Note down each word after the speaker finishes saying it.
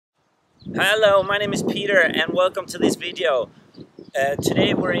Hello, my name is Peter and welcome to this video.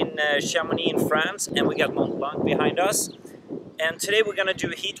 Today we're in Chamonix in France and we got Mont Blanc behind us. And today we're gonna do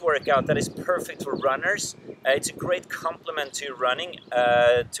a HIIT workout that is perfect for runners. It's a great complement to running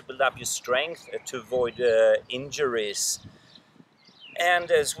to build up your strength, to avoid injuries. And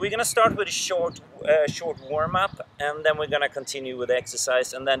so we're gonna start with a short warm-up, and then we're gonna continue with the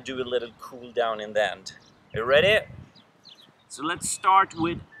exercise and then do a little cool down in the end. Are you ready? So let's start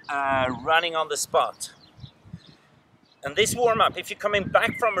with running on the spot. And this warm-up, if you're coming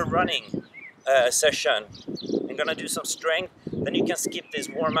back from a running session and gonna do some strength, then you can skip this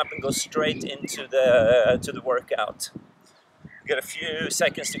warm-up and go straight into the workout. We've got a few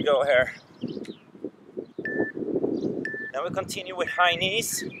seconds to go here. Now we continue with high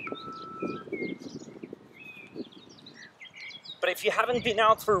knees. But if you haven't been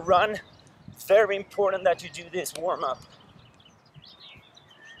out for a run, it's very important that you do this warm-up.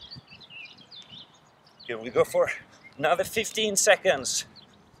 Here we go for another 15 seconds.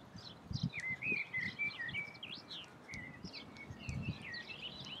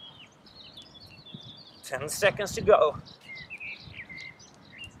 Ten seconds to go.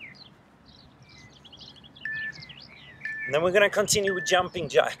 And then we're going to continue with jumping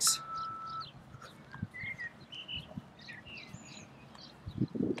jacks.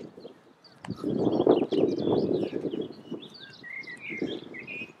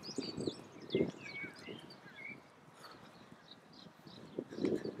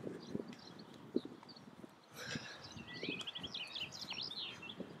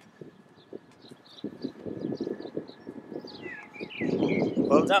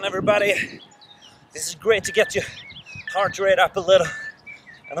 Well done, everybody. This is great to get your heart rate up a little.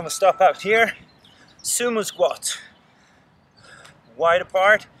 And then we'll stop out here. Sumo squat. Wide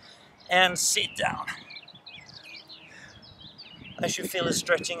apart and sit down. I should feel it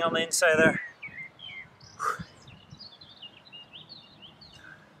stretching on the inside there.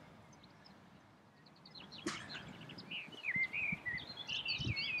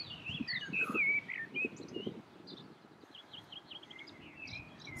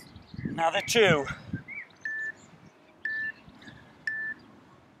 Another two.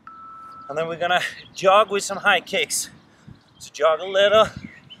 And then we're gonna jog with some high kicks. So jog a little,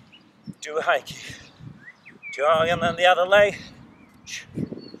 do a high kick. Jog and then the other leg.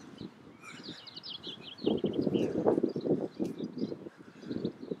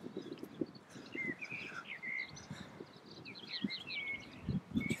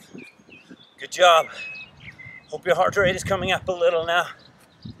 Good job. Hope your heart rate is coming up a little now.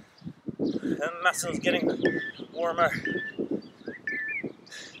 And muscles getting warmer.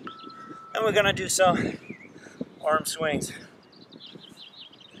 And we're gonna do some arm swings.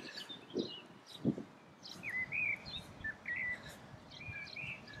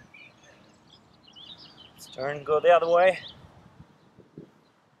 Let's turn and go the other way.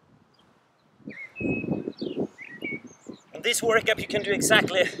 And this workout you can do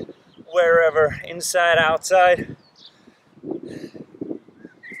exactly wherever, inside, outside,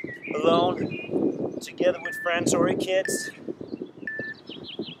 alone, together with friends or your kids.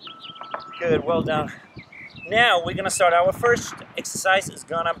 Good, well done. Now we're gonna start. Our first exercise is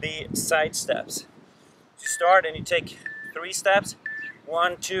gonna be side steps. You start and you take 3 steps.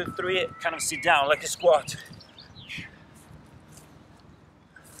 1, 2, 3, kind of sit down like a squat.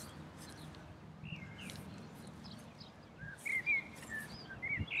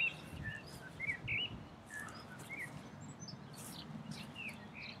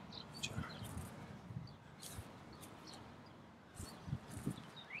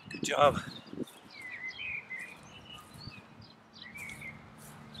 Good job.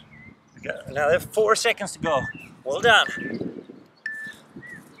 We got another 4 seconds to go. Well done.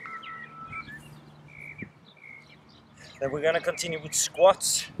 Then we're gonna continue with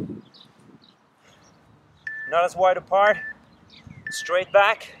squats. Not as wide apart. Straight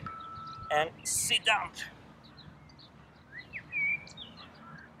back and sit down.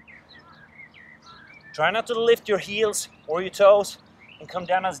 Try not to lift your heels or your toes and come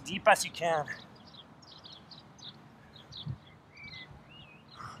down as deep as you can.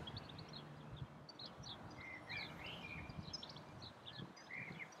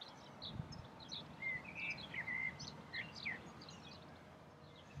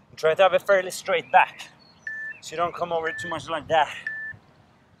 And try to have a fairly straight back, so you don't come over too much like that.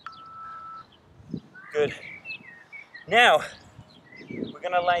 Good. Now, we're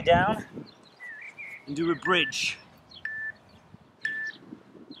gonna lie down and do a bridge.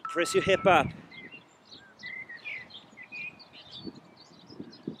 Press your hip up.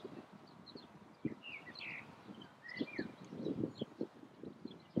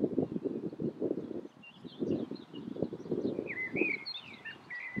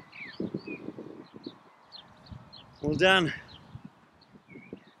 Well done.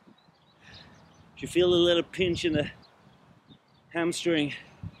 You feel a little pinch in the hamstring.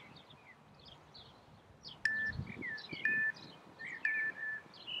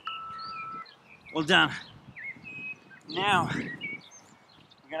 Well done. Now,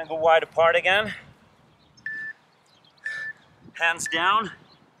 we're gonna go wide apart again. Hands down,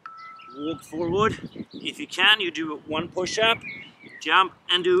 walk forward. If you can, you do one push-up, jump,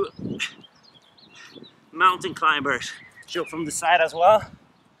 and do mountain climbers. Show from the side as well.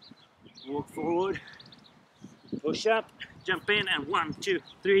 Walk forward, push up, jump in, and 1, 2,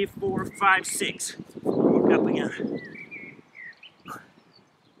 3, 4, 5, 6. Walk up again.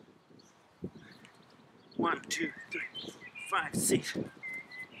 1, 2, 3, 5, 6.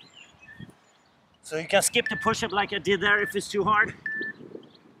 So you can skip the push-up like I did there if it's too hard.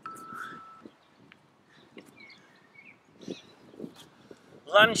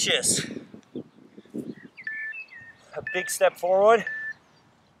 Lunges. A big step forward,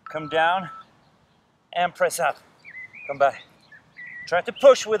 come down, and press up. Come back. Try to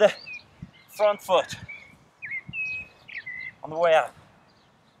push with the front foot on the way up.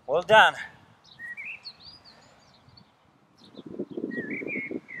 Well done.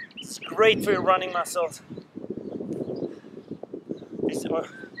 It's great for your running muscles. This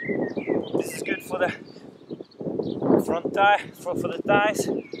is good for the front thigh, for the thighs,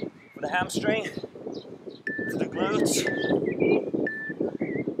 for the hamstring, for the glutes.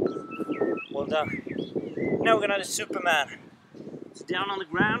 Well done. Now we're gonna do Superman. So down on the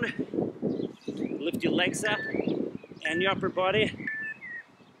ground, lift your legs up and your upper body,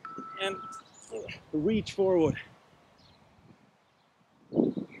 and reach forward.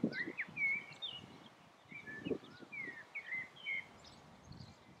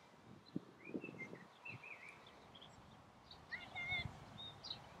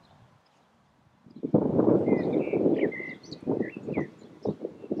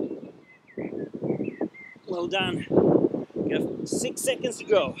 Well done. You have 6 seconds to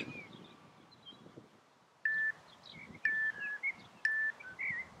go.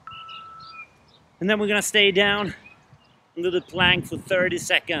 And then we're gonna stay down under the plank for 30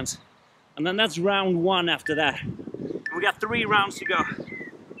 seconds. And then that's round 1 after that. And we got 3 rounds to go.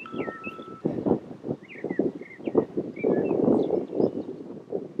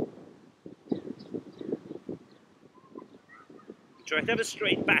 Try to have a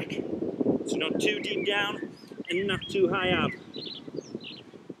straight back. So not too deep down and not too high up.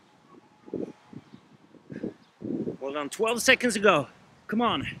 Well done, 12 seconds to go. Come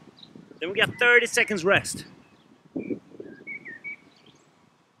on. Then we got 30 seconds rest.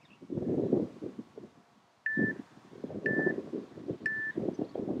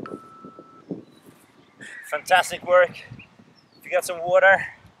 Fantastic work. If you got some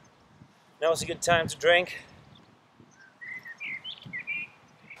water, now's a good time to drink.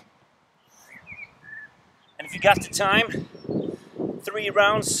 And if you got the time, 3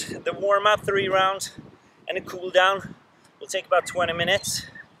 rounds, the warm-up, 3 rounds, and a cool down will take about 20 minutes.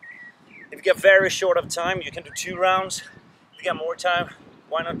 If you get very short of time, you can do 2 rounds. If you get more time,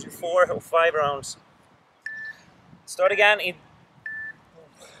 why not do 4 or 5 rounds? Start again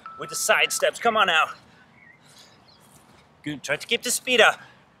with the side steps. Come on now. Good, try to keep the speed up.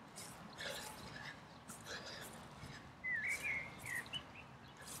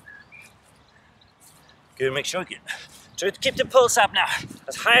 Good, make sure you try to keep the pulse up now,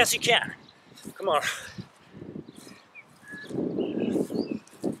 as high as you can. Come on.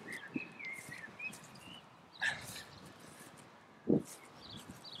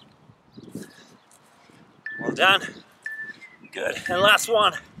 Well done. Good, and last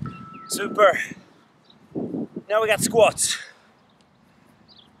one. Super. Now we got squats.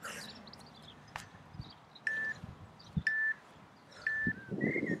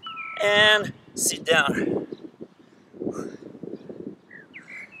 And sit down.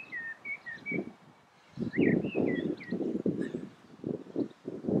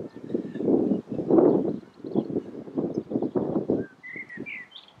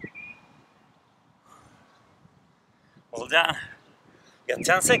 Well done. You got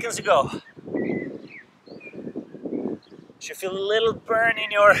 10 seconds to go. You should feel a little burn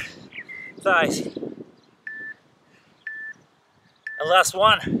in your thighs. And last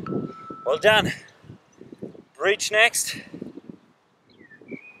one. Well done. Bridge next.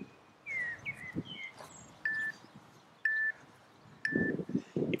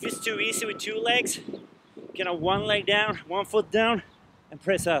 If it's too easy with 2 legs, you can have 1 leg down, 1 foot down, and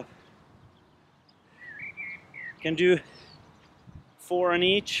press up. You can do 4 on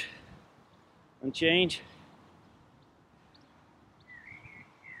each and change.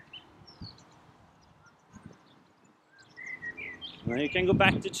 Now you can go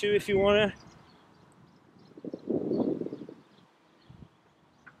back to 2 if you want to.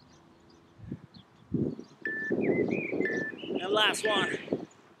 And last one.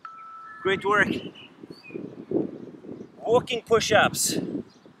 Great work. Walking push-ups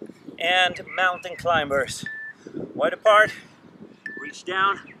and mountain climbers. Wide apart, reach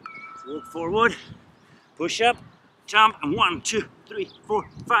down, walk forward, push up, jump, and 1, 2, 3, 4,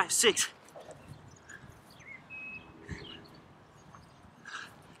 5, 6.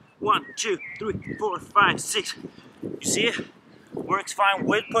 1, 2, 3, 4, 5, 6. You see it? Works fine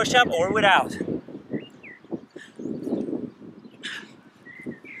with push-up or without.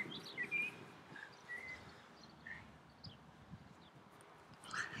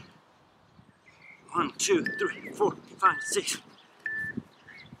 One, 2, 3, 4, 5, 6.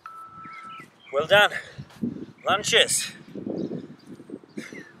 Well done. Lunges.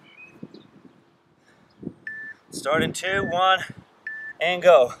 Start in 2, 1, and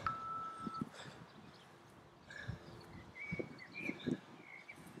go.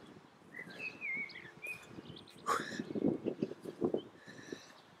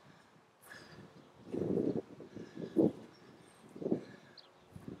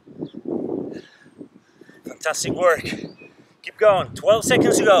 Fantastic work. Keep going. 12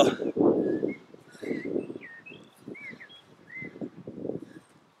 seconds to go.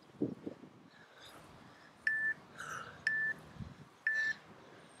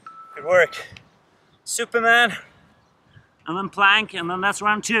 Good work. Superman, and then plank, and then that's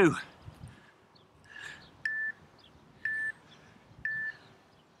round 2.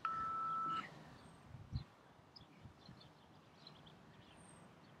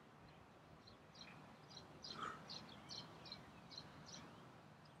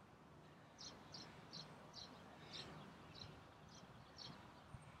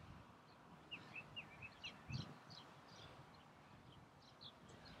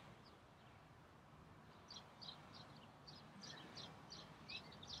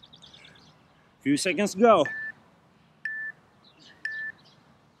 Few seconds to go.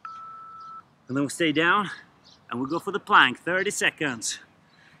 And then we stay down and we go for the plank, 30 seconds.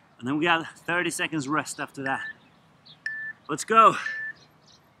 And then we got 30 seconds rest after that. Let's go.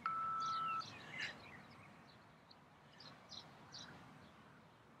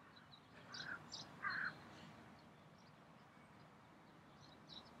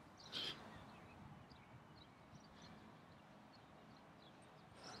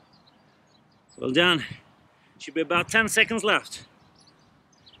 Well done. Should be about 10 seconds left.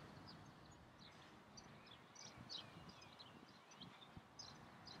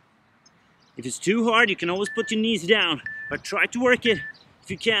 If it's too hard, you can always put your knees down, but try to work it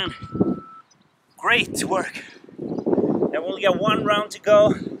if you can. Great work. Now we only got 1 round to go,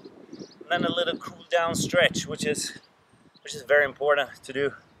 and then a little cool down stretch, which is very important to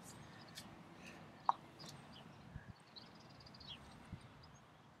do.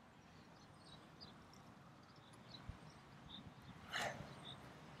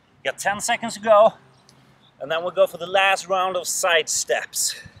 Got 10 seconds to go, and then we'll go for the last round of side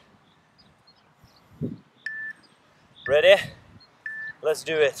steps. Ready? Let's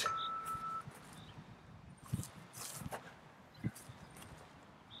do it.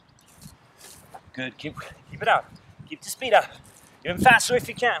 Good, keep it up. Keep the speed up. Even faster if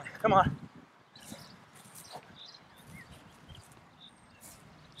you can. Come on.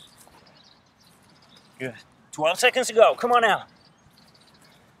 Good. 12 seconds to go. Come on now.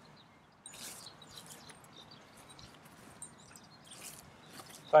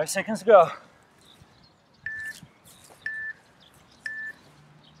 Five seconds to go.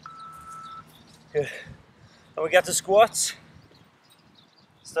 Good. And we got the squats.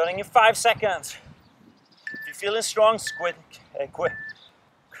 Starting in 5 seconds. If you're feeling strong, quit.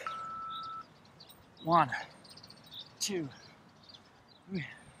 1, 2, 3.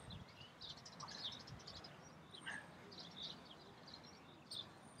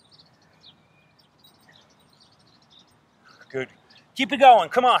 Good. Keep it going,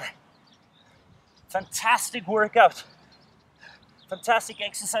 come on. Fantastic workout. Fantastic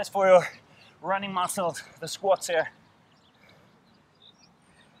exercise for your running muscles, the squats here.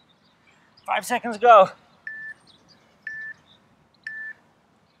 5 seconds to go.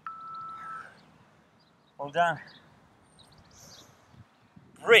 Well done.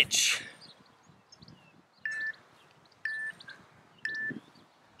 Bridge.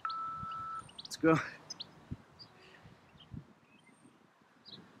 Let's go.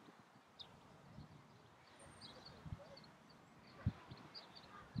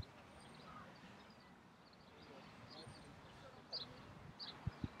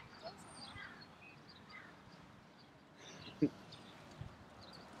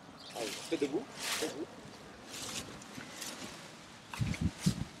 fais debout.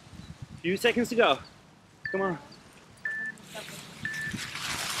 Few seconds to go. Come on.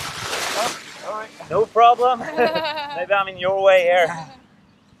 All right. No problem. Maybe I'm in your way here.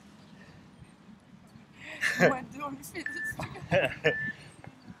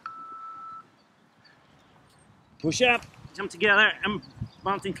 Push up, jump together, and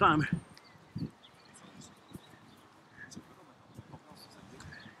mountain climber.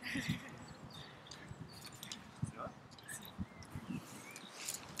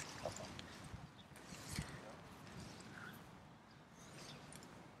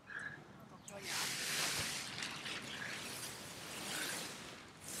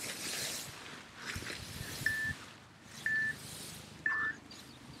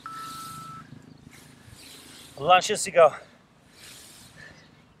 Lunches to go.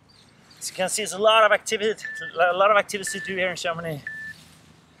 As you can see, there's a lot of activities to do here in Chamonix.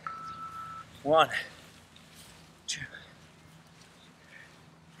 1, 2.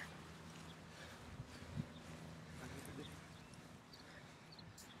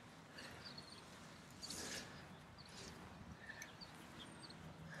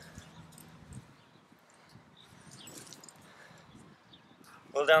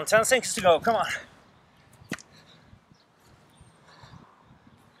 Well done, 10 seconds to go, come on.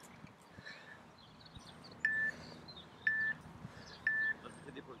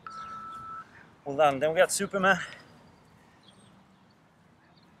 Well done, then we got Superman.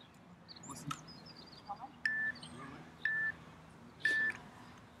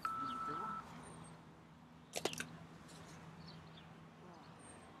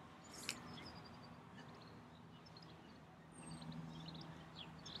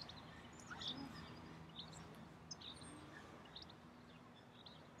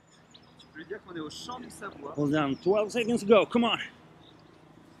 Je veux dire qu'on est au champ du Savoie, Well done, 12 seconds to go, come on.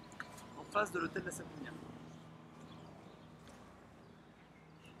 en face de l'hôtel de la Sapinière.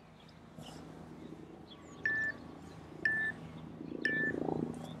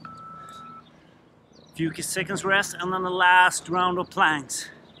 Few seconds rest and then the last round of planks.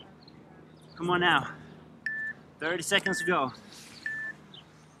 Come on now. 30 seconds to go.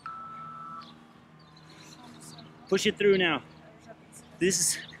 Push it through now. This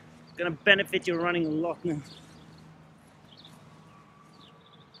is gonna benefit your running a lot now.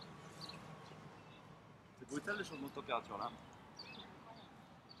 C'est brutal le changement de température là.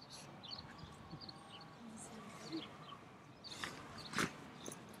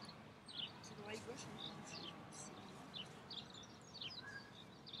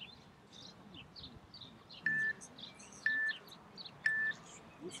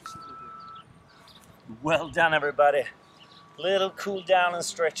 Well done, everybody. Little cool down and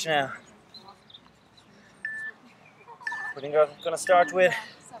stretch now. We're gonna start with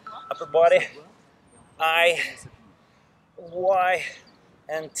upper body, I, Y,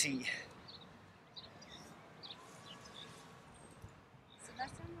 and T.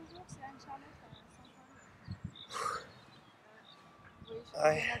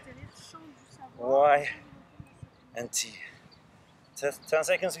 I, Y, and T. 10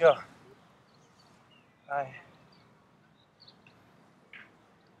 seconds to go. I,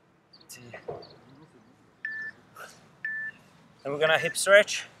 T. Then we're gonna hip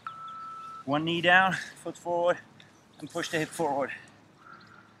stretch. One knee down, foot forward, and push the hip forward.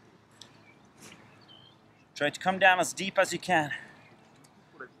 Try to come down as deep as you can.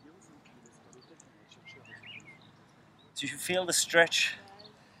 So you feel the stretch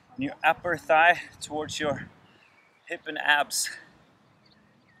in your upper thigh towards your hip and abs.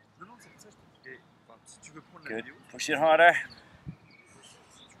 Good. Push it harder.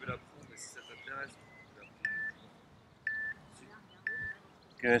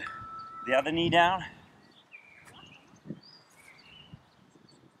 Good. The other knee down.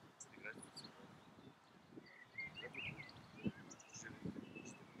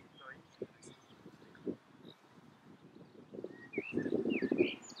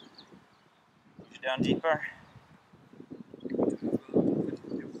 Push down deeper.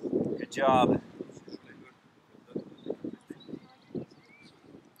 Good job.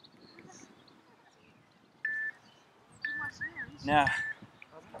 Now,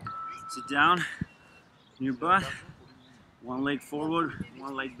 sit down on your butt, one leg forward,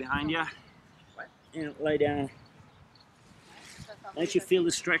 one leg behind you, and lay down. Let you feel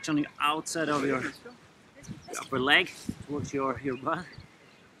the stretch on the outside of your upper leg towards your butt.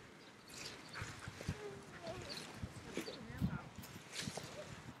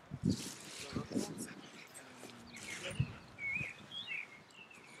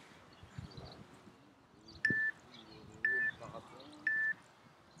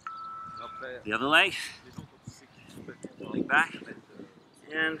 The other leg. Leg back.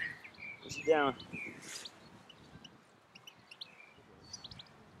 And push it down.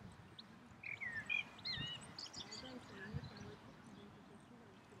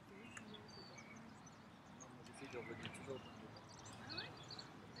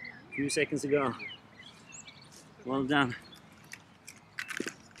 Few seconds to go. Well done.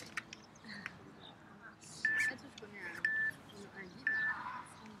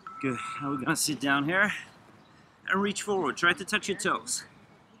 Good. Now we're gonna sit down here and reach forward. Try to touch your toes.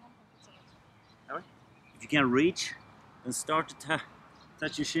 If you can't reach, then start to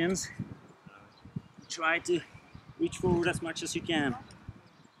touch your shins. Try to reach forward as much as you can.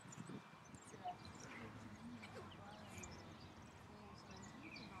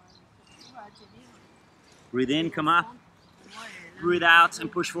 Breathe in, come up. Breathe out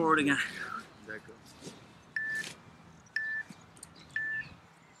and push forward again.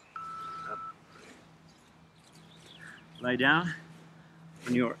 Lie down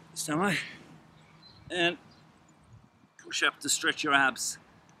on your stomach and push up to stretch your abs.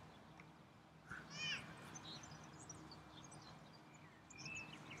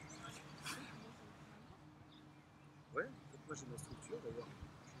 Ouais, donc moi j'ai ma structure d'ailleurs,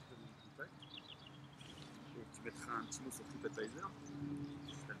 juste de mon contact. Et tu mettras un petit mot sur TripAdvisor,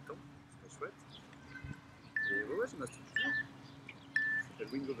 si t'as le temps, c'est très chouette. Et ouais, j'ai ma structure. Ça s'appelle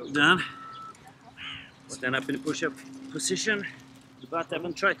Wing Over. Done. Stand up in a push-up position. The butt up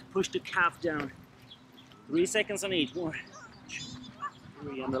and try to push the calf down. 3 seconds on each. 1, 2,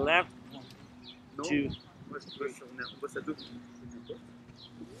 3 on the left. 1, 2. Moi on bosse à deux.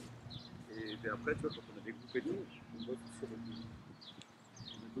 Et puis après, tu vois, quand on a des groupes et tout, on bosse sur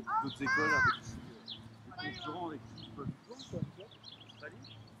d'autres écoles avec des concurrents avec qui ils peuvent jouer, quoi, tu vois, Australie.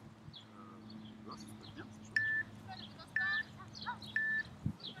 Non, ça se passe bien, c'est chouette.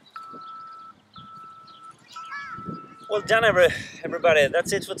 Well done, everybody.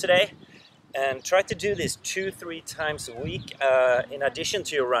 That's it for today. And try to do this 2-3 times a week in addition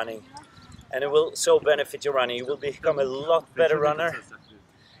to your running. And it will so benefit your running. You will become a lot better runner.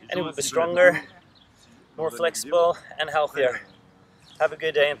 And it will be stronger, more flexible, and healthier. Have a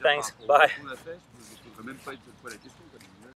good day and thanks. Bye.